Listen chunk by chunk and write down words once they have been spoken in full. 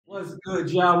What's good,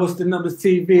 y'all? What's the numbers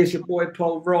TV? It's your boy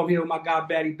Paul Rome here with my guy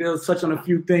Batty Bills. Touch on a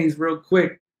few things real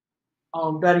quick.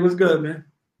 Batty, what's good, man?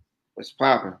 What's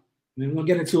popping? We're gonna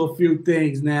get into a few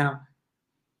things now.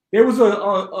 There was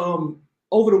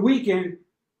over the weekend,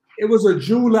 it was a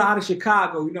jeweler out of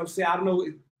Chicago. You know what I'm saying? I don't know,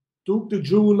 Duke the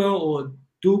Jeweler or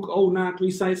Duke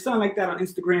 093, something like that on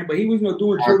Instagram. But he was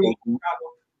doing jewelry in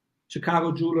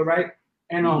Chicago jeweler, right?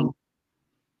 And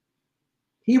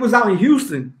he was out in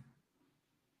Houston.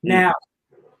 Now,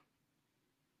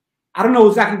 I don't know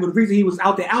exactly what the reason he was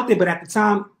out there, but at the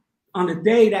time, on the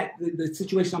day that the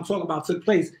situation I'm talking about took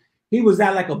place, he was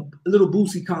at like a Lil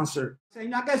Boosie concert. So,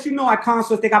 I guess at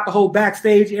concerts they got the whole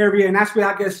backstage area, and that's where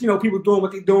I guess people doing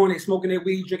what they're doing, they smoking their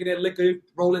weed, drinking their liquor,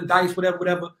 rolling dice,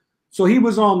 whatever. So he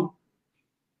was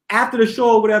after the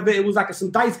show or whatever, it was like some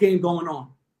dice game going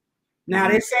on. Now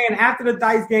they're saying after the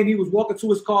dice game, he was walking to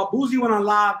his car. Boosie went on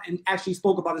live and actually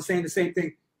spoke about it, saying the same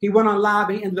thing. He went on live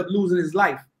and he ended up losing his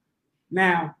life.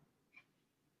 Now,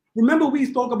 remember we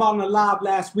spoke about in the live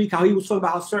last week how he was talking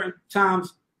about how certain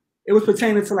times it was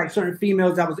pertaining to like certain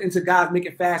females that was into guys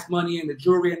making fast money and the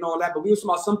jewelry and all that. But we were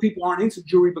talking about some people aren't into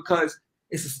jewelry because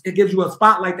it gives you a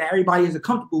spotlight that everybody isn't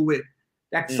comfortable with.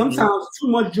 That sometimes too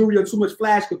much jewelry or too much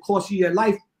flash could cost you your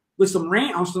life with some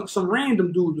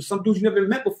random dudes, with some dudes you never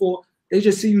met before. They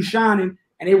just see you shining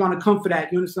and they want to come for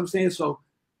that. You understand what I'm saying? So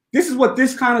this is what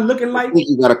this kind of looking like. I think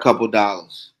you got a couple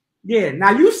dollars. Yeah.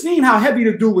 Now you've seen how heavy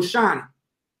the dude was shining.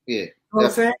 Yeah. You know what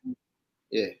I'm saying?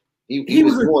 Yeah. He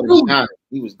was more than shining.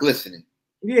 He was glistening.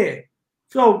 Yeah.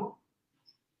 So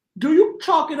do you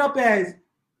chalk it up as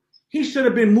he should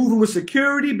have been moving with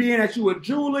security, being that you a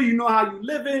jeweler, you know how you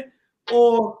live it?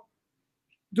 Or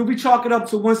do we chalk it up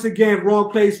to, once again, wrong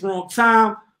place, wrong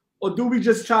time? Or do we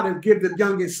just try to give the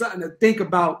youngins something to think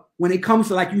about when it comes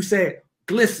to, like you said,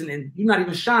 glistening? You're not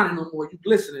even shining no more. You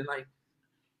glistening. Like,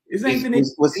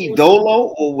 was he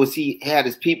dolo or was he had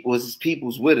his people? Was his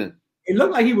peoples with him? It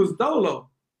looked like he was dolo.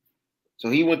 So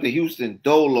he went to Houston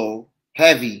dolo,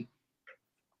 heavy,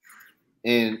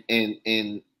 and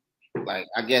like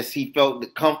I guess he felt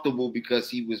comfortable because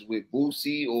he was with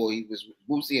Boosie, or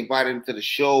Boosie invited him to the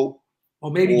show. Or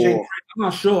maybe Jay Frank. I'm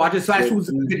not sure. I just saw it was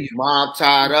in the video. Mobb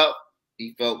tied up.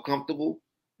 He felt comfortable.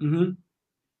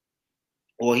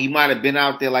 Or he might have been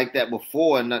out there like that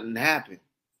before and nothing happened.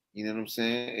 You know what I'm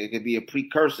saying? It could be a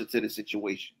precursor to the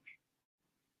situation.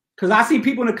 Because I see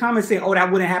people in the comments saying, oh,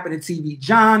 that wouldn't happen to TV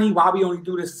Johnny. Why we only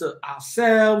do this to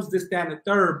ourselves, this, that, and the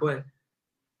third. But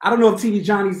I don't know if TV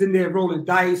Johnny's in there rolling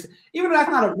dice. Even though that's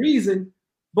not a reason.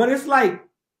 But it's like,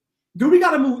 do we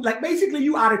got to move? Like, basically,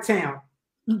 you out of town.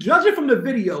 Judging from the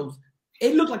videos,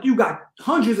 it looked like you got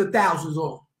hundreds of thousands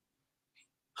on.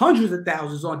 Hundreds of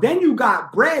thousands on. Then you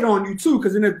got bread on you, too,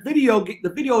 because in the video of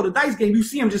the dice game, you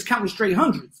see him just counting straight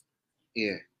hundreds.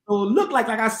 Yeah. So it looked like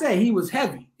I said, he was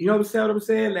heavy. You know what I'm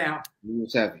saying? Now, he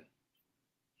was heavy.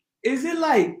 Is it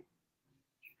like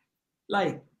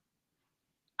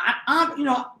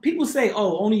people say,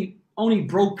 oh, only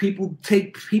broke people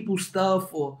take people's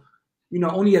stuff, or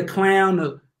only a clown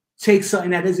to take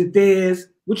something that isn't theirs,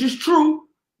 which is true.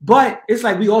 But it's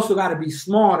like we also got to be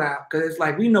smart out, because it's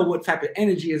like we know what type of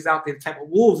energy is out there, the type of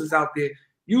wolves is out there.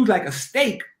 You like a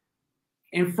steak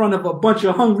in front of a bunch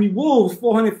of hungry wolves,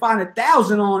 400,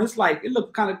 500,000 on. It's like, it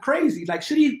looked kind of crazy. Like,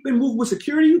 should he have been moving with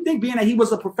security, you think, being that he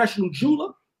was a professional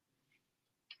jeweler?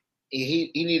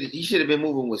 He should have been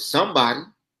moving with somebody.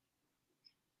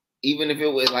 Even if it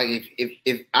was like,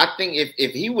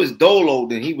 if he was dolo,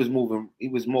 then he was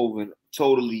moving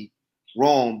totally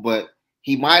wrong. But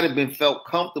he might have been felt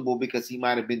comfortable because he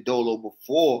might have been dolo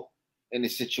before in a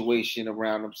situation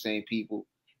around them same people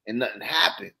and nothing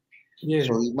happened. Yeah.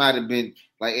 So he might have been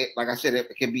like I said, it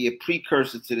can be a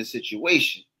precursor to the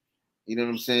situation. You know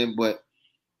what I'm saying? But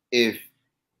if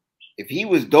he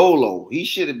was dolo, he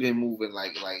should have been moving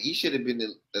like he should have been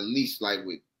at least like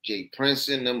with Jay Prince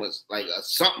and them, was like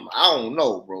something. I don't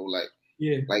know, bro. Like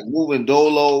moving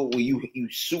dolo when you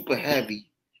super heavy,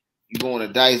 you going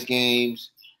to dice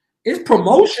games. It's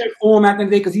promotion for him at the end of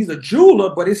the day because he's a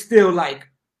jeweler, but it's still like,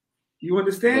 you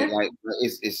understand? Like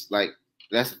it's like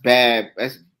that's bad.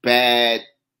 That's bad.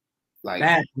 Like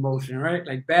bad promotion, right?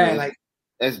 Like bad, like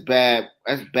that's bad.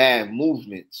 That's bad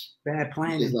movements. Bad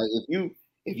planning. It's like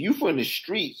if you from the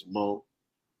streets, bro,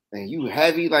 and you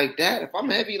heavy like that. If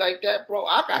I'm heavy like that, bro,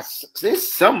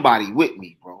 there's somebody with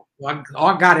me, bro. Well,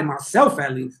 I got it myself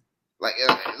at least. Like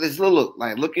let's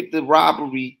look at the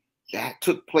robbery that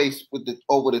took place with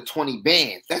over the 20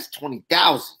 bands. That's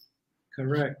 20,000.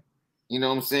 Correct. You know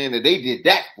what I'm saying? That they did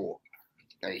that for.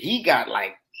 Like, he got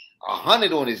like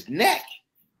 100 on his neck.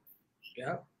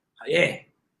 Yeah. Yeah.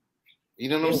 You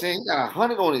know what I'm saying? He got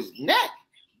 100 on his neck.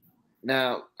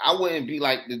 Now, I wouldn't be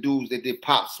like the dudes that did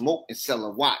Pop Smoke and sell a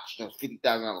watch,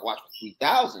 $50,000 watch for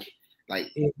 $3,000. Like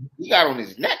he got on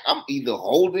his neck. I'm either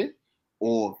holding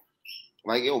or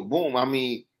like yo, boom. I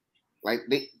mean, like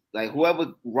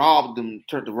whoever robbed them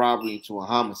turned the robbery into a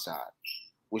homicide,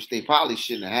 which they probably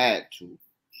shouldn't have had to,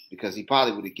 because he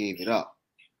probably would have gave it up.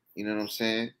 You know what I'm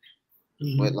saying?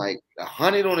 But like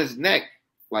 100 on his neck,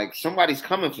 like somebody's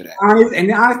coming for that. And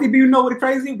honestly, you know what's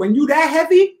crazy? When you that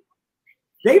heavy,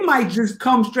 they might just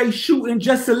come straight shooting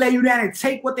just to lay you down and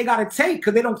take what they gotta take,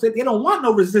 because they don't want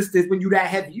no resistance when you that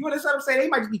heavy. You understand what I'm saying? They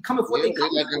might just be coming for what they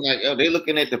coming for. Like, yo, they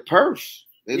looking at the purse.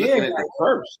 They looking at the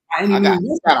purse. I got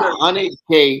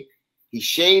 100K. He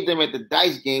shaved them at the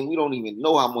dice game. We don't even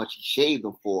know how much he shaved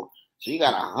them for. So he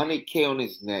got 100K on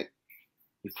his neck.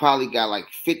 He probably got like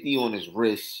 50 on his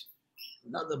wrist.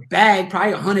 Another bag,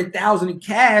 probably 100,000 in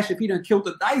cash if he done killed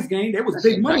the dice game. There was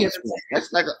big money.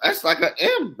 That's like a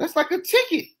M. That's like a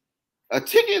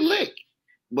ticket lick.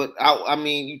 But I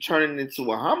mean, you turn it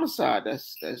into a homicide.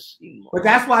 That's you know. But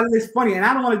that's why it's funny, and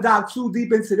I don't want to dive too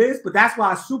deep into this, but that's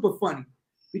why it's super funny,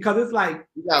 because it's like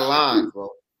you got lines, bro.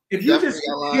 If you just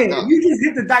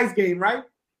hit the dice game, right?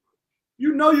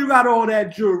 You know you got all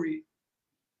that jewelry.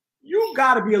 You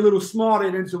got to be a little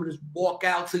smarter than to just walk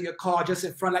out to your car just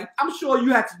in front. Like, I'm sure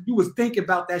you was thinking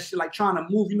about that shit, like trying to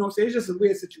move, you know what I'm saying? It's just a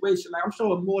weird situation. Like, I'm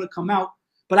sure more to come out.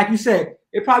 But like you said,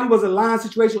 it probably was a line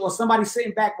situation or somebody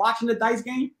sitting back watching the dice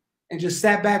game and just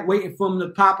sat back waiting for him to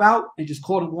pop out and just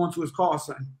caught him going to his car or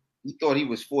something. He thought he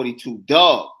was 42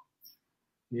 dog.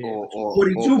 Yeah, or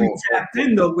 42 be tapped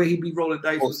in though, where he be rolling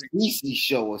dice. Or DC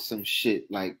show or some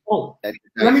shit like. Oh,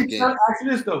 let me ask you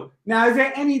this though. Now, is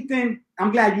there anything?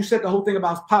 I'm glad you said the whole thing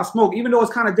about Pop Smoke, even though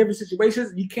it's kind of different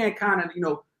situations. You can't kind of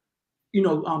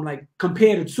like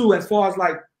compare the two as far as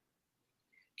like,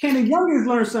 can the youngins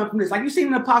learn something from this? Like you seen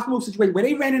in the Pop Smoke situation where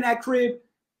they ran in that crib,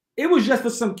 it was just for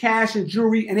some cash and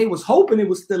jewelry, and they was hoping it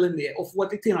was still in there, or for what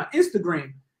they did on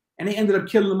Instagram, and they ended up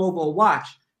killing him over a watch.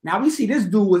 Now we see this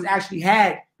dude was actually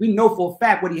we know for a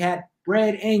fact what he had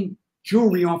bread and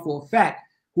jewelry on for a fact.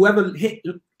 Whoever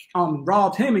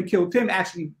robbed him and killed him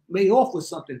actually made off with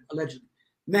something, allegedly.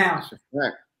 Now,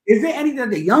 is there anything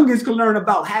that the youngest can learn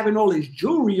about having all his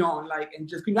jewelry on? Like, and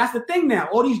just, that's the thing now.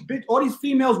 All these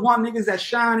females want niggas that's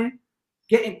shining,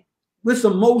 getting with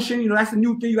some motion. You know, that's the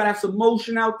new thing. You gotta have some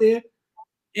motion out there.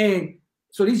 And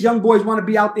so these young boys want to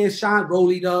be out there shine,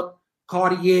 rolling up.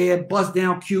 Cartier, bust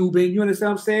down Cuban. You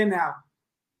understand what I'm saying? Now,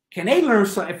 can they learn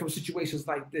something from situations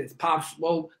like this? Pop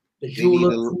Smoke, the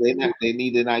jeweler. They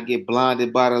need to not get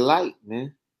blinded by the light,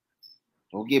 man.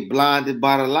 Don't get blinded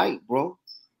by the light, bro.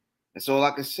 That's all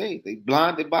I can say. They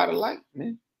blinded by the light,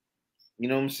 man. You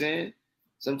know what I'm saying?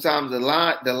 Sometimes the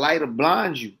light will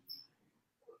blind you,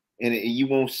 and you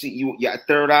won't see. Your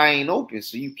third eye ain't open,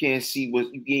 so you can't see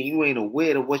what you ain't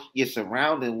aware of what you're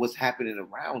surrounding, what's happening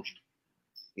around you.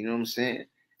 You know what I'm saying?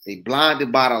 They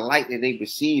blinded by the light that they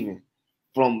receiving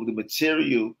from the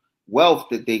material wealth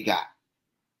that they got.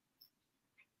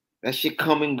 That shit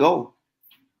come and go.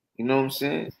 You know what I'm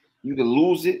saying? You can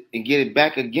lose it and get it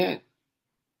back again.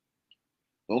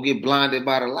 Don't get blinded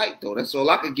by the light, though. That's all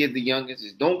I could give the youngest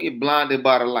is don't get blinded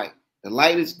by the light. The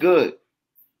light is good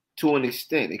to an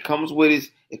extent. It comes with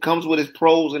its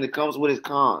pros and it comes with its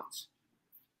cons.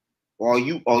 Are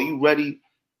you ready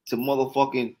to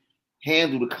motherfucking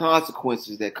handle the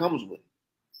consequences that comes with it?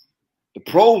 The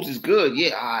pros is good.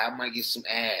 Yeah, I might get some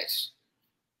ass.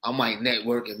 I might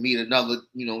network and meet another,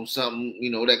 something,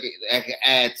 that can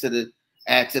add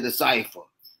to the cipher.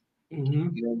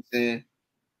 Mm-hmm. You know what I'm saying?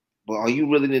 But are you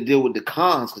willing to deal with the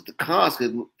cons? Because the cons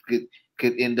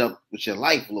could end up with your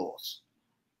life lost.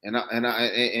 And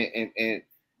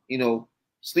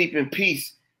sleep in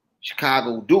peace,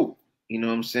 Chicago Duke. You know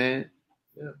what I'm saying?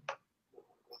 Yeah.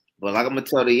 But like I'm gonna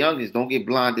tell the youngest, don't get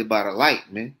blinded by the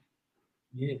light, man.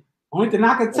 Yeah. Only thing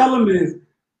I can tell them is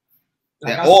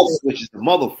like that off switch is the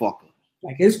motherfucker.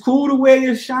 Like, it's cool to wear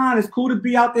your shine. It's cool to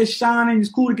be out there shining.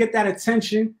 It's cool to get that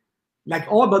attention.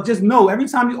 But just know, every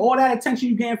time all that attention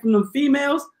you get from them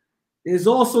females, there's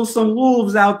also some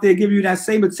wolves out there giving you that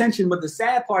same attention. But the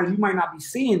sad part is you might not be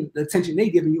seeing the attention they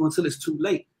giving you until it's too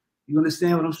late. You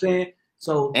understand what I'm saying?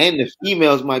 So, and the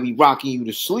females might be rocking you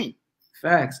to sleep.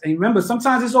 Facts. And remember,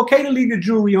 sometimes it's okay to leave your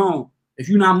jewelry home if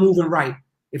you're not moving right.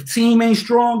 If team ain't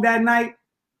strong that night,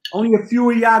 only a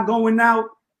few of y'all going out,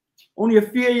 only a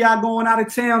few of y'all going out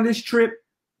of town this trip.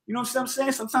 You know what I'm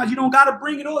saying? Sometimes you don't got to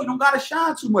bring it all. You don't got to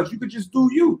shine too much. You could just do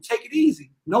you. Take it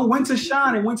easy. Know when to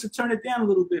shine and when to turn it down a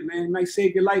little bit, man. It might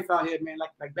save your life out here, man.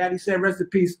 Like Batty said, rest in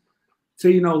peace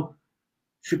to,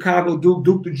 Chicago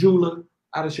Duke the jeweler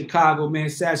out of Chicago, man.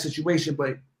 Sad situation,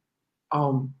 but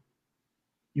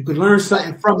You could learn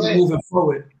something from it moving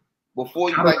forward. Before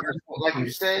you like you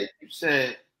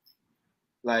said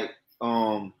like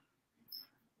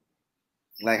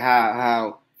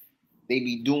how they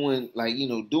be doing like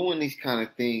doing these kind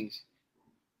of things,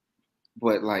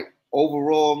 but like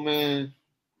overall, man,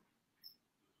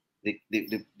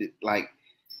 like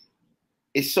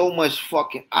it's so much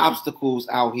fucking obstacles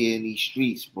out here in these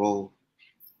streets, bro,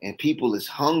 and people is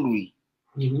hungry.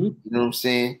 You know what I'm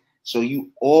saying? So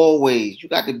you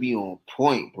got to be on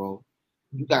point, bro.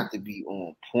 You got to be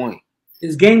on point.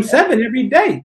 It's game 7 every day.